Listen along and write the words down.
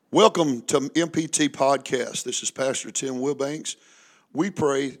Welcome to MPT Podcast. This is Pastor Tim Wilbanks. We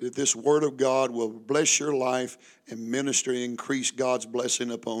pray that this Word of God will bless your life and minister and increase God's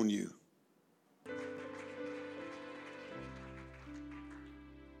blessing upon you.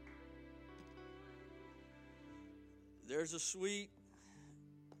 There's a sweet,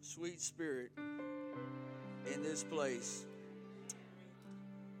 sweet spirit in this place.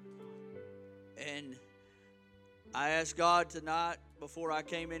 And I asked God tonight, before I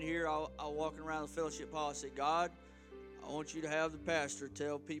came in here, I was walking around the fellowship hall. I said, God, I want you to have the pastor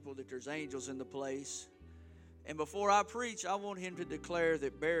tell people that there's angels in the place. And before I preach, I want him to declare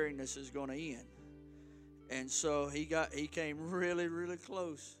that barrenness is going to end. And so he came really, really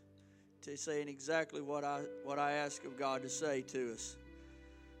close to saying exactly what I asked of God to say to us.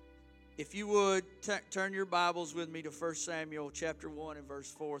 If you would, turn your Bibles with me to 1 Samuel chapter 1 and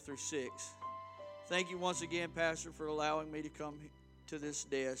verse 4 through 6. Thank you once again, Pastor, for allowing me to come to this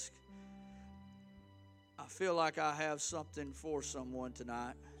desk. I feel like I have something for someone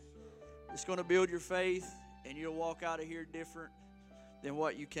tonight. It's going to build your faith, and you'll walk out of here different than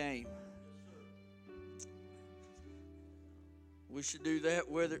what you came. We should do that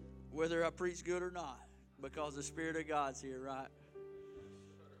whether I preach good or not, because the Spirit of God's here, right?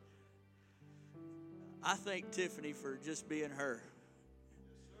 I thank Tiffany for just being her.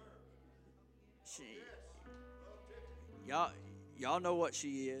 Y'all know what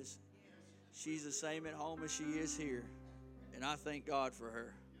she is. She's the same at home as she is here. And I thank God for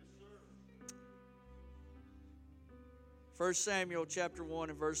her. 1 Samuel chapter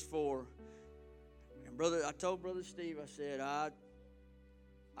 1 and verse 4. And I told Brother Steve, I said,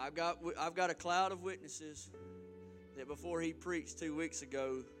 I've got a cloud of witnesses that before he preached 2 weeks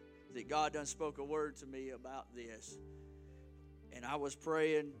ago, that God done spoke a word to me about this. And I was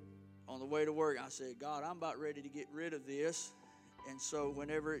praying on the way to work. I said, God, I'm about ready to get rid of this. And so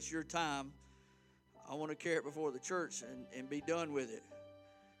whenever it's your time, I want to carry it before the church and be done with it.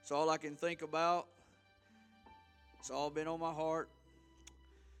 It's all I can think about. It's all been on my heart.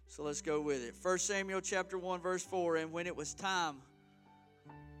 So let's go with it. 1 Samuel chapter 1 verse 4. And when it was time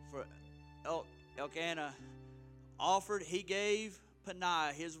for Elkanah offered, he gave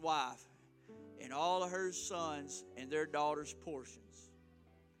Peninnah his wife and all of her sons and their daughters portions.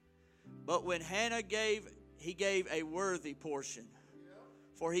 But when Hannah he gave a worthy portion,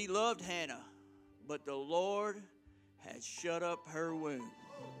 for he loved Hannah, but the Lord had shut up her womb.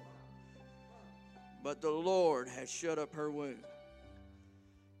 But the Lord had shut up her womb.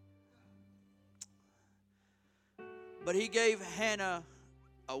 But he gave Hannah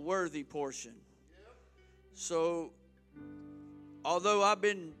a worthy portion. So, although I've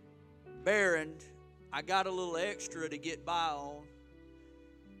been barren, I got a little extra to get by on.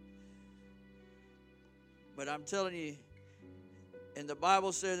 But I'm telling you, and the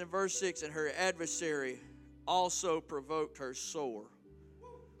Bible says in verse 6, and her adversary also provoked her sore,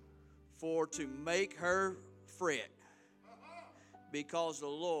 for to make her fret, because the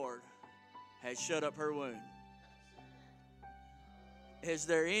Lord has shut up her womb. Is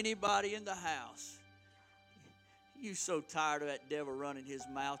there anybody in the house? You so tired of that devil running his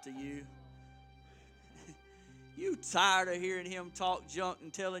mouth to you? You tired of hearing him talk junk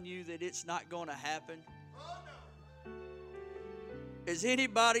and telling you that it's not going to happen? Is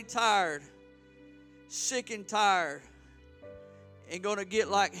anybody tired, sick and tired, and going to get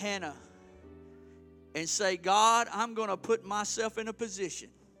like Hannah and say, God, I'm going to put myself in a position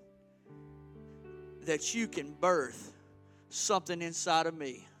that you can birth something inside of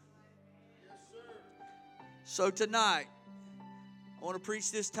me? So tonight, I want to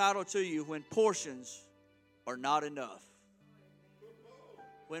preach this title to you, When Portions Are Not Enough.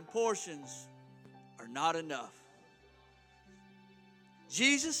 When portions are not enough.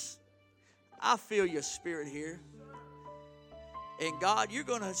 Jesus, I feel your spirit here. And God, you're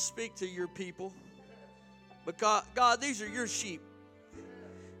going to speak to your people. Because, God, these are your sheep.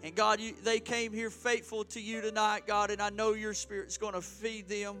 And God, they came here faithful to you tonight, God, and I know your spirit's going to feed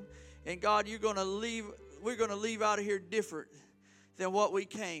them. And God, we're going to leave out of here different than what we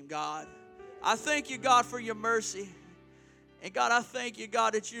came, God. I thank you, God, for your mercy. And God, I thank you,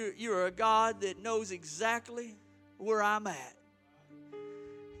 God, that you are a God that knows exactly where I'm at.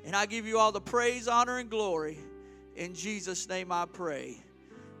 And I give you all the praise, honor, and glory. In Jesus' name I pray.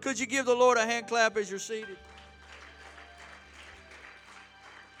 Could you give the Lord a hand clap as you're seated?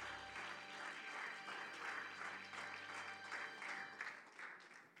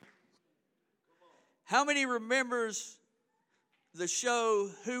 How many remembers the show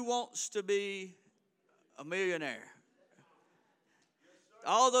Who Wants to Be a Millionaire?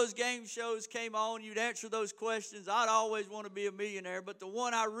 All those game shows came on. You'd answer those questions. I'd always want to be a millionaire. But the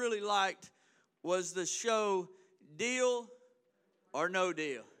one I really liked was the show Deal or No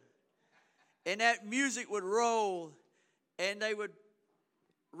Deal. And that music would roll, and they would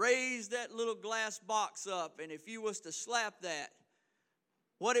raise that little glass box up. And if you was to slap that,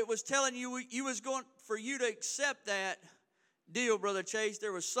 what it was telling you, you was going for you to accept that deal, Brother Chase,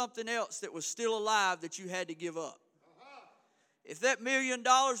 there was something else that was still alive that you had to give up. If that $1 million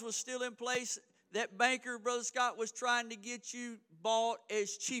was still in place, that banker, Brother Scott, was trying to get you bought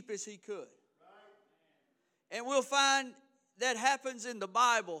as cheap as he could. And we'll find that happens in the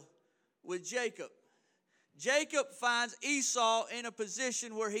Bible with Jacob. Jacob finds Esau in a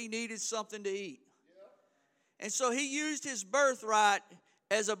position where he needed something to eat. And so he used his birthright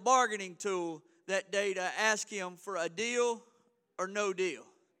as a bargaining tool that day to ask him for a deal or no deal.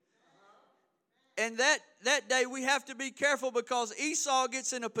 And that day we have to be careful, because Esau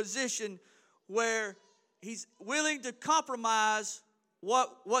gets in a position where he's willing to compromise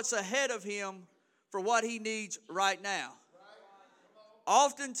what's ahead of him for what he needs right now.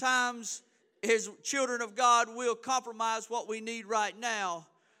 Oftentimes, as children of God, will compromise what we need right now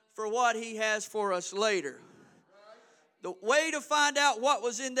for what he has for us later. The way to find out what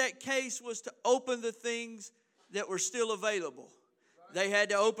was in that case was to open the things that were still available. They had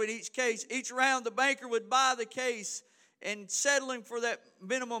to open each case. Each round, the banker would buy the case and settling for that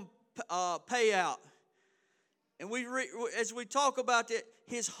minimum payout. And as we talk about that,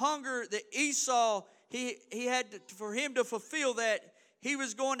 his hunger that Esau, he had to, for him to fulfill that, he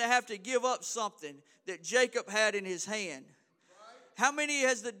was going to have to give up something that Jacob had in his hand. How many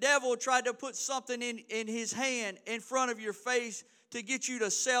has the devil tried to put something in his hand in front of your face to get you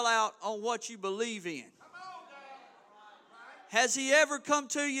to sell out on what you believe in? Has he ever come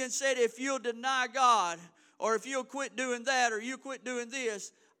to you and said, if you'll deny God, or if you'll quit doing that, or you quit doing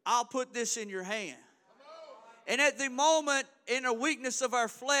this, I'll put this in your hand? And at the moment, in a weakness of our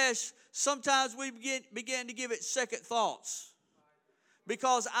flesh, sometimes we begin to give it second thoughts.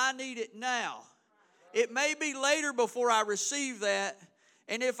 Because I need it now. It may be later before I receive that.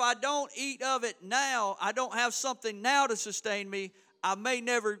 And if I don't eat of it now, I don't have something now to sustain me, I may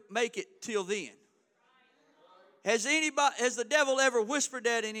never make it till then. Has the devil ever whispered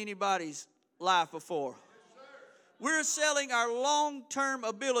that in anybody's life before? We're selling our long-term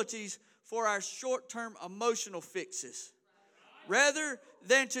abilities for our short-term emotional fixes, rather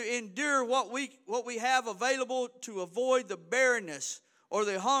than to endure what we have available to avoid the barrenness or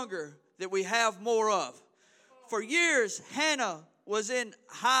the hunger that we have more of. For years, Hannah was in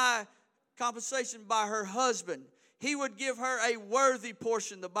high compensation by her husband. He would give her a worthy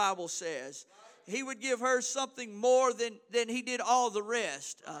portion, the Bible says. He would give her something more than he did all the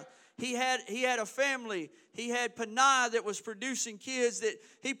rest. He had a family. He had Peninnah that was producing kids that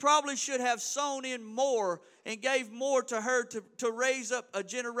he probably should have sown in more and gave more to her to raise up a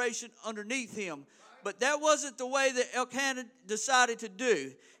generation underneath him. But that wasn't the way that Elkanah decided to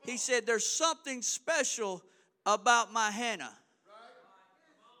do. He said, there's something special about my Hannah.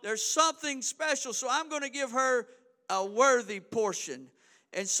 There's something special, so I'm going to give her a worthy portion.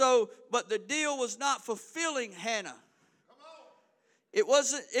 And so, but the deal was not fulfilling Hannah. It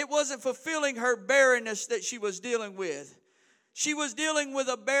wasn't fulfilling her barrenness that she was dealing with. She was dealing with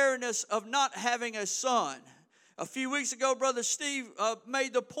a barrenness of not having a son. A few weeks ago, Brother Steve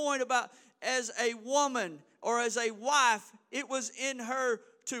made the point about, as a woman or as a wife, it was in her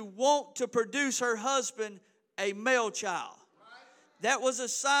to want to produce her husband a male child. That was a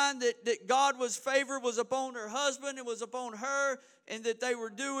sign that God's favor was upon her husband, it was upon her, and that they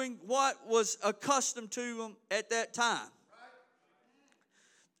were doing what was accustomed to them at that time.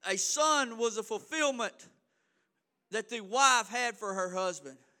 A son was a fulfillment that the wife had for her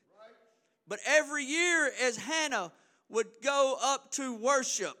husband. But every year as Hannah would go up to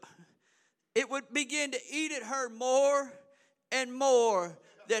worship, it would begin to eat at her more and more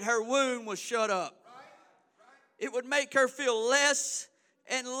that her wound was shut up. It would make her feel less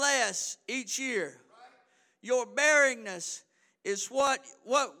and less each year. Your barrenness is what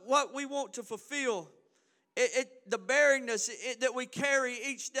we want to fulfill. The barrenness that we carry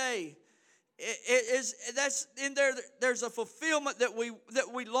each day, that's in there. There's a fulfillment that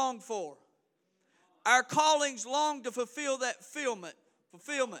we long for. Our callings long to fulfill that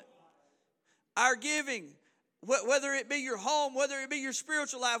fulfillment. Our giving, whether it be your home, whether it be your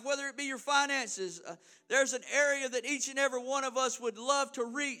spiritual life, whether it be your finances, there's an area that each and every one of us would love to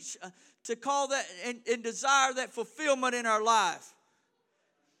reach, to call that and desire that fulfillment in our life.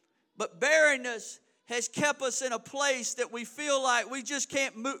 But barrenness has kept us in a place that we feel like we just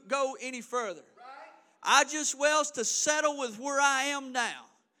can't go any further. I just wills to settle with where I am now,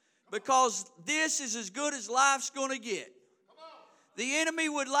 because this is as good as life's going to get. The enemy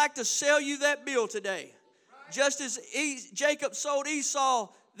would like to sell you that bill today, just as Jacob sold Esau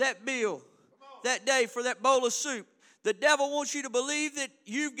that bill that day for that bowl of soup. The devil wants you to believe that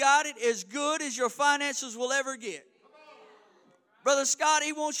you've got it as good as your finances will ever get. Brother Scott,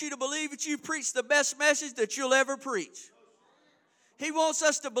 he wants you to believe that you preach the best message that you'll ever preach. He wants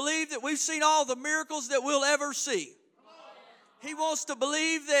us to believe that we've seen all the miracles that we'll ever see. He wants to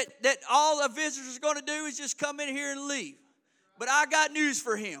believe that all the visitors are going to do is just come in here and leave. But I got news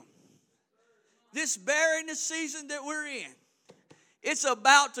for him. This barrenness season that we're in, it's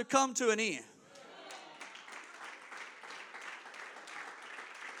about to come to an end.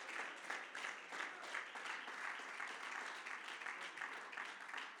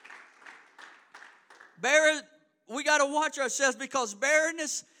 We got to watch ourselves, because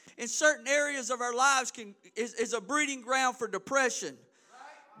barrenness in certain areas of our lives is a breeding ground for depression.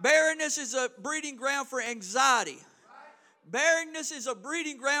 Barrenness is a breeding ground for anxiety. Barrenness is a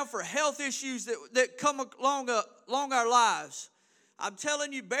breeding ground for health issues that come along our lives. I'm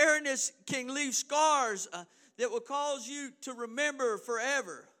telling you, barrenness can leave scars that will cause you to remember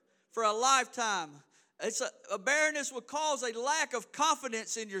forever, for a lifetime. A barrenness will cause a lack of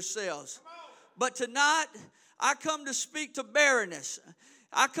confidence in yourselves. But tonight, I come to speak to barrenness.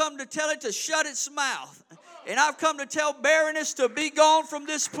 I come to tell it to shut its mouth. And I've come to tell barrenness to be gone from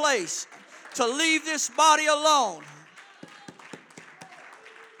this place, to leave this body alone.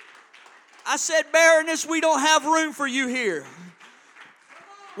 I said, barrenness, we don't have room for you here.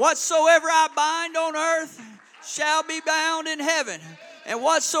 Whatsoever I bind on earth shall be bound in heaven. And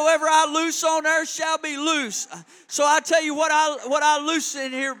whatsoever I loose on earth shall be loose. So I tell you what I loose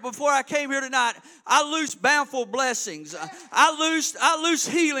in here before I came here tonight. I loose bountiful blessings. I loose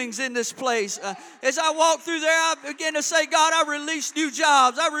healings in this place. As I walk through there, I begin to say, God, I release new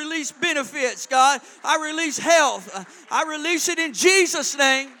jobs. I release benefits, God. I release health. I release it in Jesus'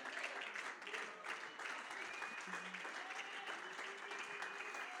 name.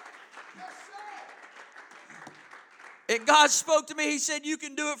 And God spoke to me. He said, you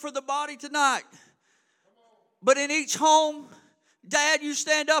can do it for the body tonight. But in each home, Dad, you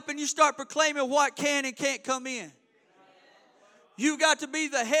stand up and you start proclaiming what can and can't come in. You've got to be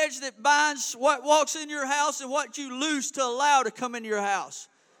the hedge that binds what walks in your house and what you loose to allow to come into your house.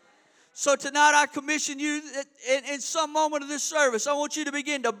 So tonight I commission you in some moment of this service. I want you to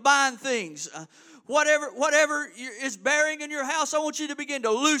begin to bind things. Whatever is bearing in your house, I want you to begin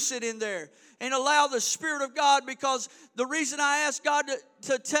to loose it in there. And allow the Spirit of God, because the reason I asked God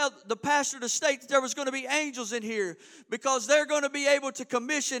to tell the pastor to state that there was going to be angels in here, because they're going to be able to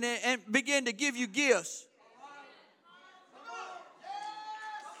commission and begin to give you gifts.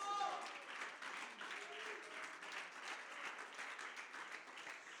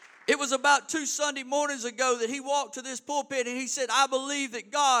 It was about 2 Sunday mornings ago that he walked to this pulpit and he said, I believe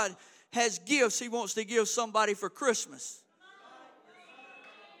that God has gifts he wants to give somebody for Christmas.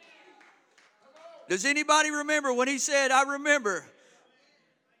 Does anybody remember when he said, I remember?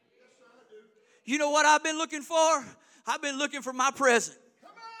 You know what I've been looking for? I've been looking for my present.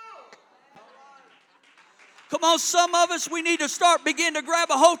 Come on, some of us, we need to begin to grab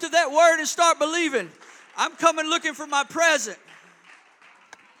a hold of that word and start believing. I'm coming looking for my present.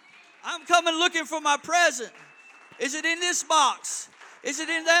 I'm coming looking for my present. Is it in this box? Is it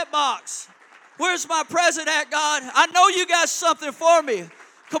in that box? Where's my present at, God? I know you got something for me.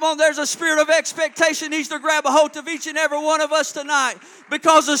 Come on, there's a spirit of expectation needs to grab a hold of each and every one of us tonight,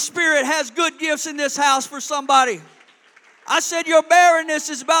 because the Spirit has good gifts in this house for somebody. I said your barrenness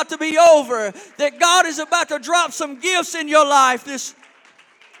is about to be over, that God is about to drop some gifts in your life.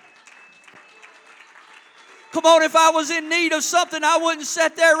 Come on, if I was in need of something, I wouldn't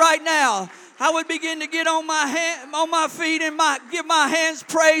sit there right now. I would begin to get on my feet and give my hands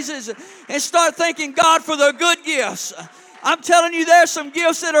praises and start thanking God for the good gifts. I'm telling you, there's some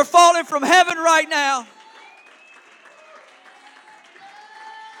gifts that are falling from heaven right now.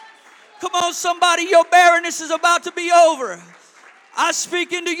 Come on, somebody, your barrenness is about to be over. I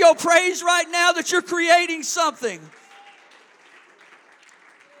speak into your praise right now that you're creating something.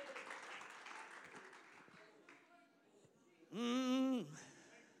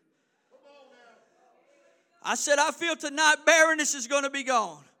 I said, I feel tonight barrenness is going to be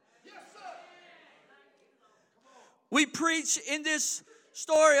gone. We preach in this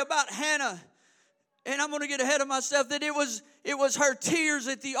story about Hannah, and I'm going to get ahead of myself, that it was her tears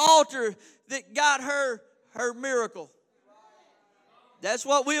at the altar that got her miracle. That's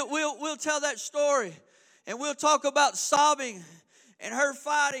what we'll tell that story, and we'll talk about sobbing and her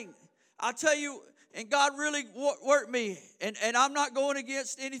fighting. I'll tell you, And God really worked me. And I'm not going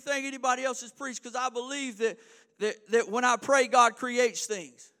against anything anybody else has preached, because I believe that when I pray, God creates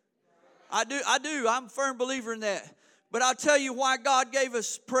things. I do. I'm a firm believer in that. But I'll tell you why God gave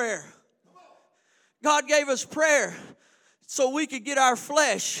us prayer. God gave us prayer so we could get our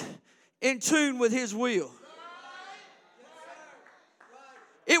flesh in tune with His will.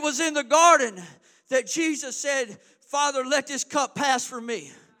 It was in the garden that Jesus said, Father, let this cup pass from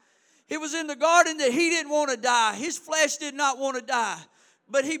me. It was in the garden that He didn't want to die. His flesh did not want to die.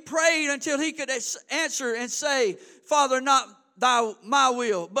 But He prayed until He could answer and say, Father, not my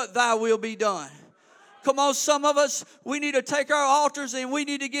will, but Thy will be done. Come on, some of us, we need to take our altars and we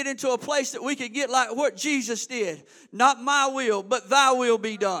need to get into a place that we can get like what Jesus did. Not my will, but Thy will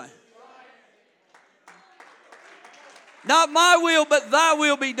be done. Not my will, but Thy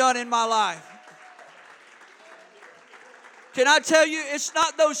will be done in my life. Can I tell you, it's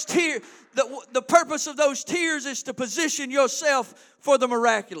not those tears. The purpose of those tears is to position yourself for the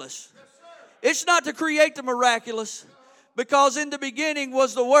miraculous. It's not to create the miraculous, because in the beginning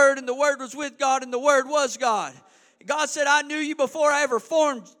was the Word, and the Word was with God, and the Word was God. God said, I knew you before I ever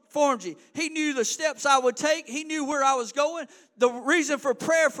formed you. He knew the steps I would take. He knew where I was going. The reason for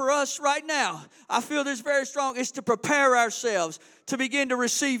prayer for us right now, I feel this very strong, is to prepare ourselves to begin to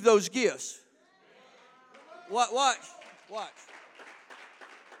receive those gifts. Watch.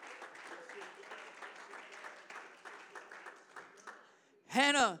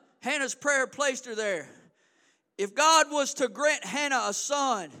 Hannah's prayer placed her there. If God was to grant Hannah a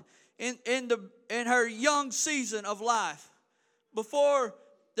son in her young season of life, before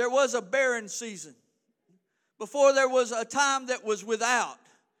there was a barren season, before there was a time that was without,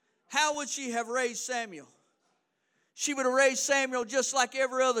 how would she have raised Samuel? She would have raised Samuel just like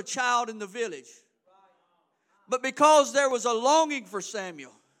every other child in the village. But because there was a longing for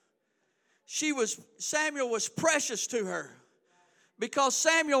Samuel, Samuel was precious to her, because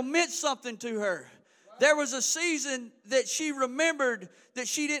Samuel meant something to her. There was a season that she remembered that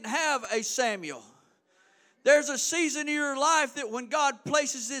she didn't have a Samuel. There's a season in your life that when God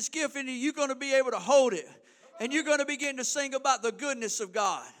places this gift in you, you're going to be able to hold it. And you're going to begin to sing about the goodness of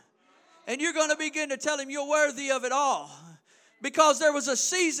God. And you're going to begin to tell Him you're worthy of it all. Because there was a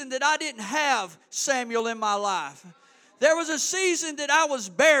season that I didn't have Samuel in my life. There was a season that I was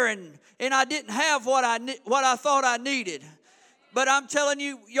barren and I didn't have what I thought I needed. But I'm telling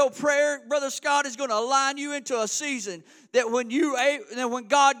you, your prayer, Brother Scott, is going to align you into a season that when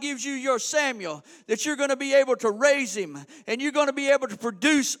God gives you your Samuel, that you're going to be able to raise him and you're going to be able to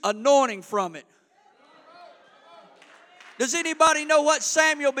produce anointing from it. Does anybody know what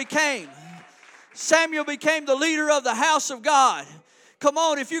Samuel became? Samuel became the leader of the house of God. Come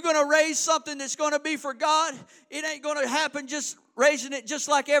on, if you're going to raise something that's going to be for God, it ain't going to happen just raising it just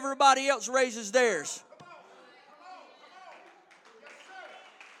like everybody else raises theirs.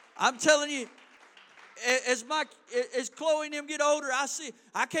 I'm telling you, as Chloe and them get older,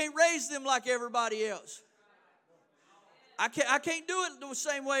 I can't raise them like everybody else. I can't do it the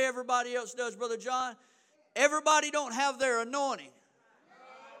same way everybody else does, Brother John. Everybody don't have their anointing.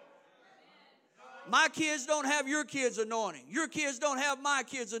 My kids don't have your kids' anointing. Your kids don't have my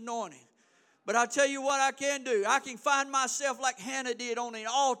kids' anointing. But I tell you what I can do. I can find myself like Hannah did on an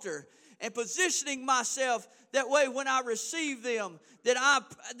altar and positioning myself that way when I receive them, that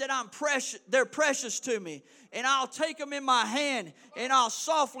I'm precious. They're precious to me. And I'll take them in my hand and I'll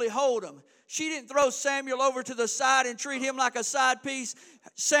softly hold them. She didn't throw Samuel over to the side and treat him like a side piece.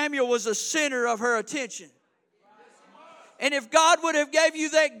 Samuel was the center of her attention. And if God would have gave you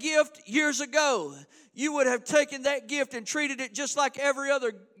that gift years ago, you would have taken that gift and treated it just like every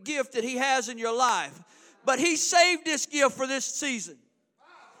other gift that He has in your life. But He saved this gift for this season.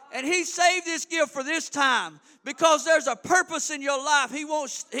 And He saved this gift for this time because there's a purpose in your life. He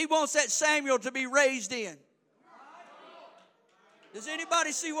wants that Samuel to be raised in. Does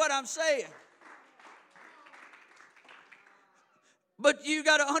anybody see what I'm saying? But you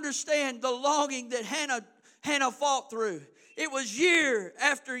got to understand the longing that Hannah fought through. It was year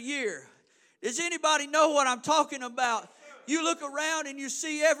after year. Does anybody know what I'm talking about? You look around and you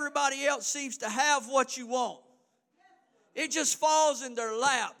see everybody else seems to have what you want. It just falls in their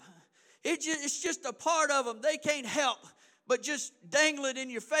lap. It's just a part of them. They can't help but just dangle it in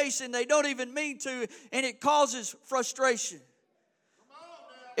your face, and they don't even mean to, and it causes frustration.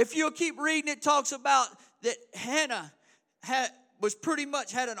 If you'll keep reading, it talks about that Hannah had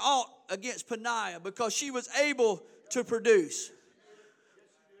an ought against Peninnah because she was able to produce.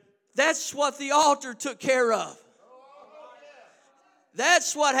 That's what the altar took care of.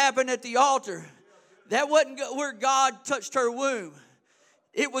 That's what happened at the altar. That wasn't where God touched her womb.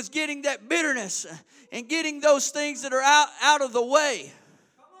 It was getting that bitterness and getting those things that are out of the way.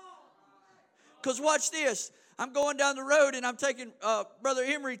 Because watch this. I'm going down the road and I'm taking Brother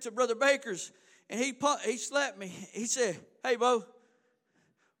Emery to Brother Baker's. And he slapped me. He said, "Hey, Bo,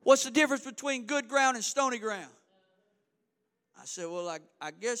 what's the difference between good ground and stony ground?" I said, "Well,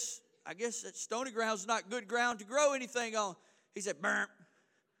 I guess that stony ground's not good ground to grow anything on." He said, "Burn."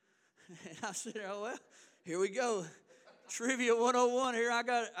 And I said, "Oh, well, here we go. Trivia 101 here. I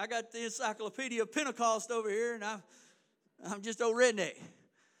got the Encyclopedia of Pentecost over here, and I'm just old redneck."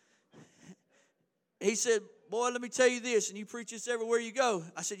 He said, "Boy, let me tell you this, and you preach this everywhere you go."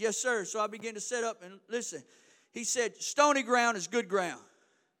 I said, "Yes, sir." So I began to set up and listen. He said, "Stony ground is good ground.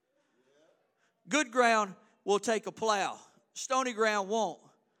 Good ground will take a plow. Stony ground won't."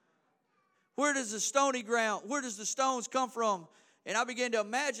 Where does the stones come from? And I began to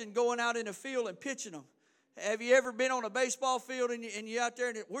imagine going out in the field and pitching them. Have you ever been on a baseball field and you're out there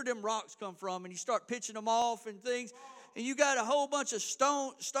and where them rocks come from? And you start pitching them off and things. And you got a whole bunch of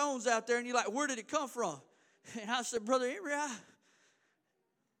stones out there and you're like, where did it come from? And I said, "Brother Emery,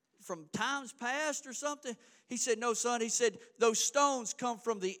 from times past or something?" He said, "No, son." He said, "Those stones come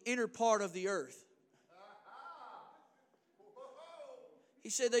from the inner part of the earth." He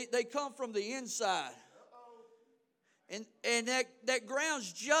said they come from the inside. And that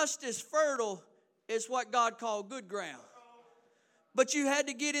ground's just as fertile as what God called good ground. But you had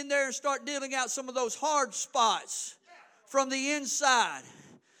to get in there and start dealing out some of those hard spots from the inside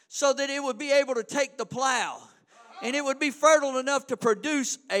so that it would be able to take the plow. And it would be fertile enough to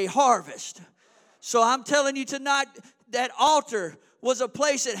produce a harvest. So I'm telling you tonight, that altar was a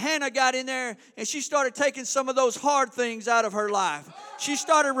place that Hannah got in there and she started taking some of those hard things out of her life. She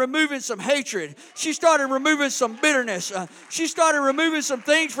started removing some hatred. She started removing some bitterness. She started removing some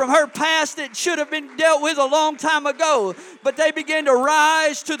things from her past that should have been dealt with a long time ago. But they began to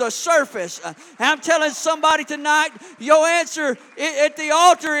rise to the surface. And I'm telling somebody tonight, your answer at the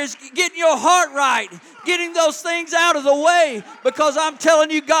altar is getting your heart right. Getting those things out of the way. Because I'm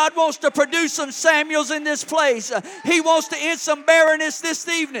telling you, God wants to produce some Samuels in this place. He wants to end some barrenness this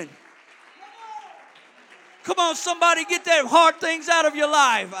evening. Come on, somebody, get that hard things out of your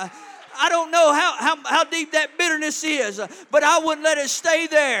life. I don't know how deep that bitterness is, but I wouldn't let it stay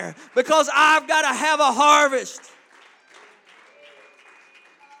there because I've got to have a harvest.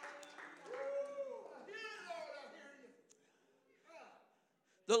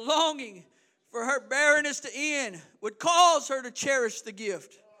 The longing for her barrenness to end would cause her to cherish the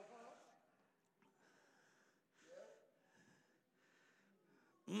gift.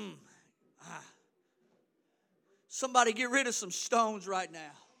 Somebody get rid of some stones right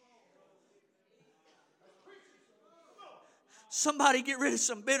now. Somebody get rid of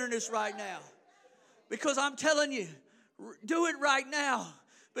some bitterness right now. Because I'm telling you, do it right now.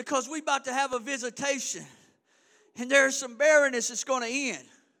 Because we're about to have a visitation. And there's some barrenness that's going to end.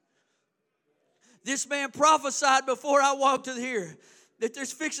 This man prophesied before I walked in here that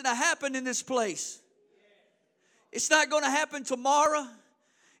there's fixing to happen in this place. It's not going to happen tomorrow.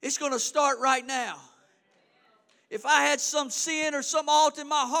 It's going to start right now. If I had some sin or some alt in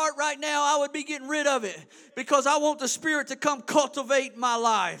my heart right now, I would be getting rid of it. Because I want the Spirit to come cultivate my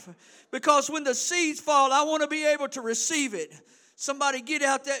life. Because when the seeds fall, I want to be able to receive it. Somebody get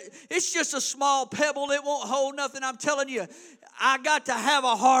out there. It's just a small pebble. It won't hold nothing. I'm telling you, I got to have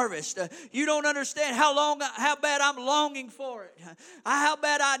a harvest. You don't understand how bad I'm longing for it. How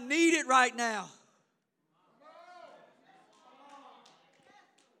bad I need it right now.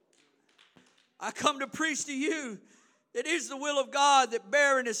 I come to preach to you that it is the will of God that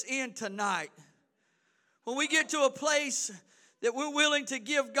barrenness end tonight. When we get to a place that we're willing to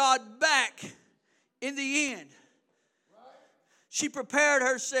give God back in the end. She prepared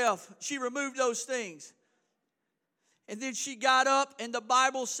herself. She removed those things. And then she got up and the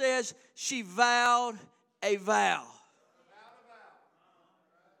Bible says she vowed a vow.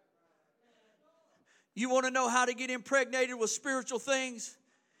 You want to know how to get impregnated with spiritual things?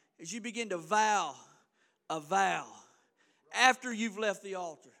 As you begin to vow a vow after you've left the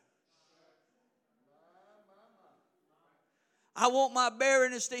altar. I want my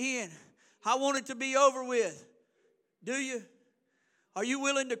barrenness to end. I want it to be over with. Do you? Are you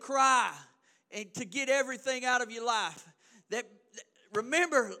willing to cry and to get everything out of your life?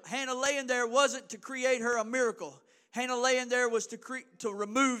 Remember, Hannah laying there wasn't to create her a miracle. Hannah laying there was to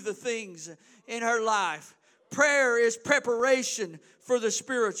remove the things in her life. Prayer is preparation for the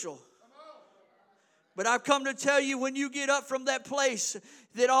spiritual. But I've come to tell you, when you get up from that place,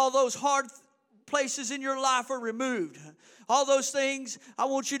 that all those hard places in your life are removed. All those things, I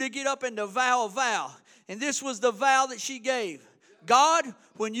want you to get up and to vow a vow. And this was the vow that she gave. God,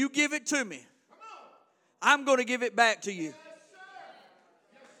 when you give it to me, I'm going to give it back to you.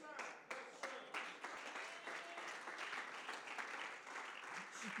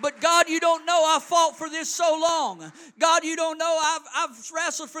 But God, you don't know I fought for this so long. God, you don't know I've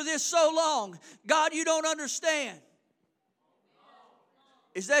wrestled for this so long. God, you don't understand.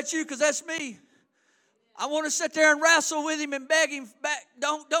 Is that you? Because that's me. I want to sit there and wrestle with him and beg him back.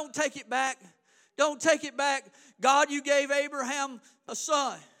 Don't take it back. Don't take it back. God, you gave Abraham a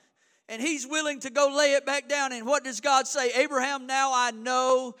son, and he's willing to go lay it back down. And what does God say? Abraham, now I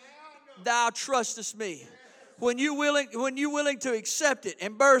know thou trustest me. When you're willing to accept it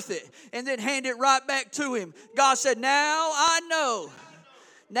and birth it and then hand it right back to him, God said, now I know.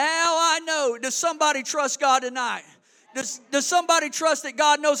 Now I know. Does somebody trust God tonight? Does somebody trust that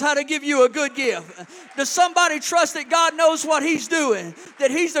God knows how to give you a good gift? Does somebody trust that God knows what he's doing? That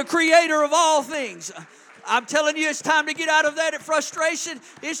he's the creator of all things? I'm telling you, it's time to get out of that frustration.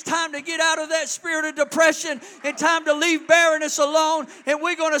 It's time to get out of that spirit of depression and time to leave barrenness alone. And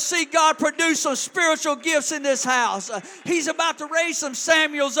we're going to see God produce some spiritual gifts in this house. He's about to raise some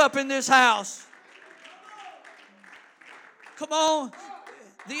Samuels up in this house. Come on.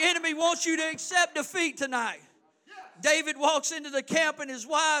 The enemy wants you to accept defeat tonight. David walks into the camp and his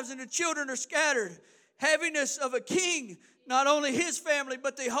wives and the children are scattered. Heaviness of a king, not only his family,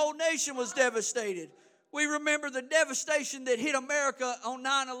 but the whole nation was devastated. We remember the devastation that hit America on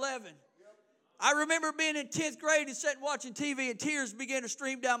 9/11. I remember being in 10th grade and sitting watching TV and tears began to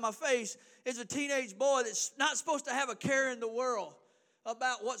stream down my face as a teenage boy that's not supposed to have a care in the world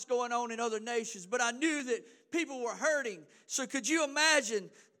about what's going on in other nations. But I knew that people were hurting. So could you imagine?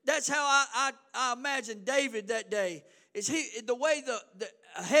 That's how I imagined David that day. The way the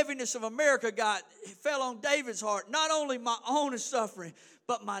heaviness of America fell on David's heart. Not only my own is suffering,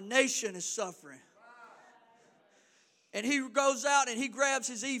 but my nation is suffering. And he goes out and he grabs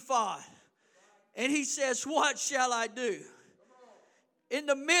his ephod. And he says, what shall I do? In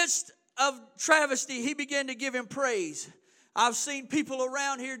the midst of travesty, he began to give him praise. I've seen people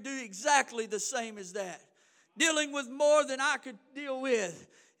around here do exactly the same as that. Dealing with more than I could deal with.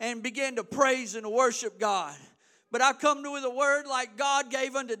 And began to praise and worship God. But I come with a word like God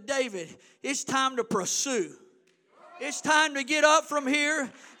gave unto David. It's time to pursue. It's time to get up from here.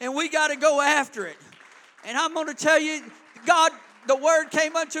 And we got to go after it. And I'm going to tell you, God, the word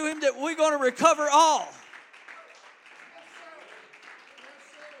came unto him that we're going to recover all.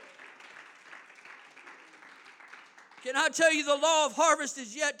 Can I tell you, the law of harvest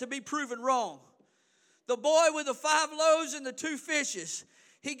is yet to be proven wrong. The boy with the 5 loaves and the 2 fishes,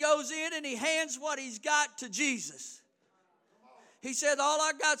 he goes in and he hands what he's got to Jesus. He said, all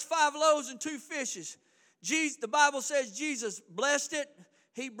I got's 5 loaves and 2 fishes. The Bible says Jesus blessed it,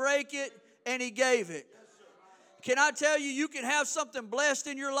 he broke it, and he gave it. Can I tell you, you can have something blessed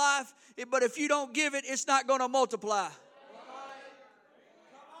in your life, but if you don't give it, it's not going to multiply.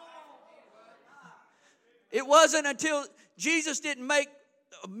 It wasn't until Jesus didn't make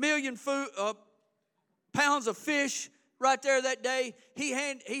 1 million pounds of fish right there that day. He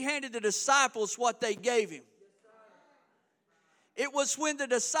handed the disciples what they gave him. It was when the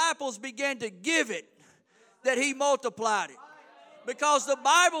disciples began to give it that he multiplied it. Because the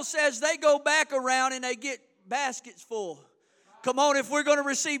Bible says they go back around and they get baskets full. Come on, if we're going to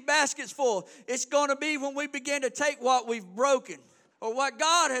receive baskets full, it's going to be when we begin to take what we've broken or what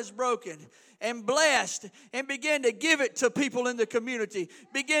God has broken and blessed and begin to give it to people in the community.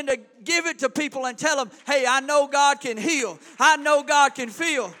 Begin to give it to people and tell them, hey, I know God can heal. I know God can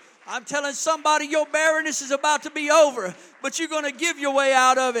feel. I'm telling somebody your barrenness is about to be over, but you're going to give your way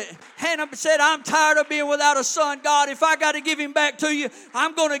out of it. Hannah said, I'm tired of being without a son. God, if I got to give him back to you,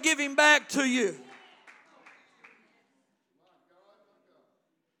 I'm going to give him back to you.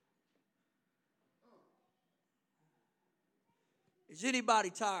 Is anybody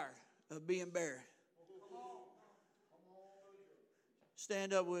tired of being barren?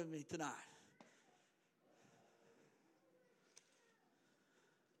 Stand up with me tonight.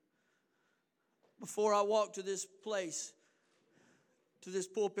 Before I walked to this place, to this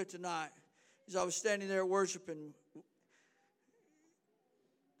pulpit tonight, as I was standing there worshiping,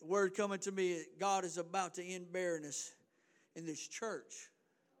 the word coming to me, God is about to end barrenness in this church.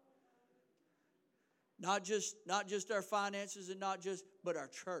 Not just our finances and but our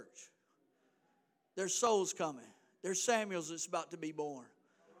church. There's souls coming. There's Samuels that's about to be born.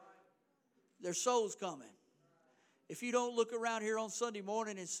 There's souls coming. If you don't look around here on Sunday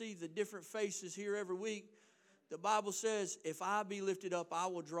morning and see the different faces here every week, the Bible says, if I be lifted up, I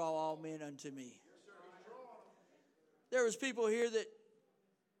will draw all men unto me. There was people here that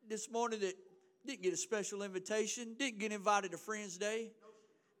this morning that Didn't get a special invitation. Didn't get invited to Friends Day.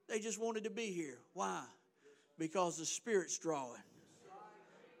 They just wanted to be here. Why? Because the Spirit's drawing.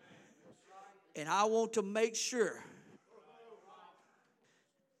 And I want to make sure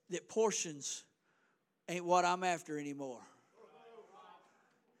that portions ain't what I'm after anymore.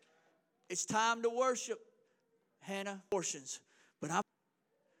 It's time to worship, Hannah. Portions. But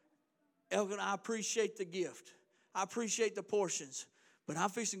Elgin, I appreciate the gift. I appreciate the portions. But I'm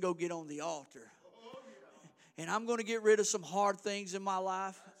fixing to go get on the altar. And I'm going to get rid of some hard things in my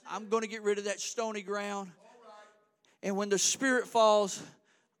life. I'm going to get rid of that stony ground. And when the Spirit falls,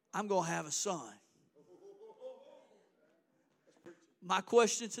 I'm going to have a son. My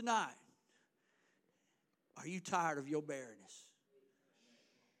question tonight, are you tired of your barrenness?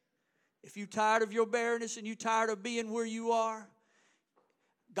 If you're tired of your barrenness and you're tired of being where you are,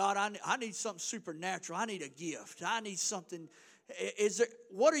 God, I need something supernatural. I need a gift. I need something.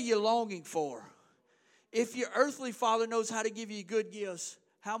 What are you longing for? If your earthly father knows how to give you good gifts,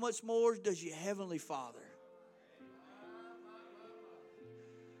 how much more does your heavenly Father?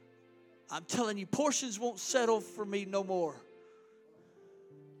 I'm telling you, portions won't settle for me no more.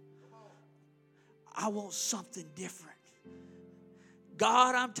 I want something different.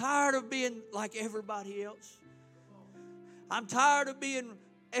 God, I'm tired of being like everybody else. I'm tired of being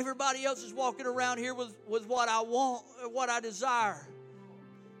everybody else is walking around here with what I want, what I desire.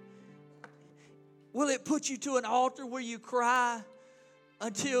 Will it put you to an altar where you cry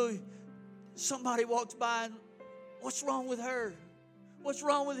until somebody walks by and, what's wrong with her? What's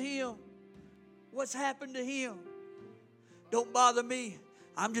wrong with him? What's happened to him? Don't bother me.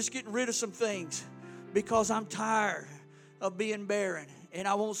 I'm just getting rid of some things because I'm tired of being barren and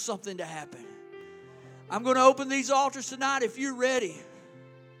I want something to happen. I'm going to open these altars tonight if you're ready.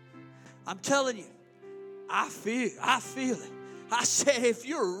 I'm telling you, I feel it. I said if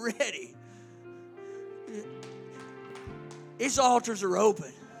you're ready, these altars are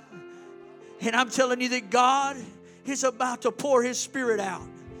open. And I'm telling you that God is about to pour His Spirit out.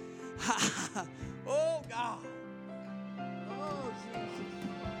 Oh, God. Oh,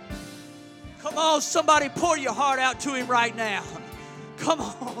 Jesus. Come on, somebody pour your heart out to Him right now. Come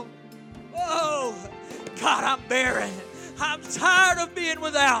on. Oh, God, I'm barren. I'm tired of being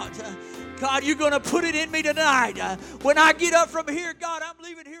without. God, you're going to put it in me tonight. When I get up from here, God, I'm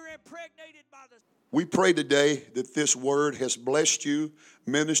leaving here impregnated by the... We pray today that this word has blessed you,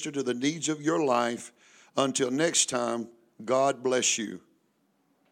 ministered to the needs of your life. Until next time, God bless you.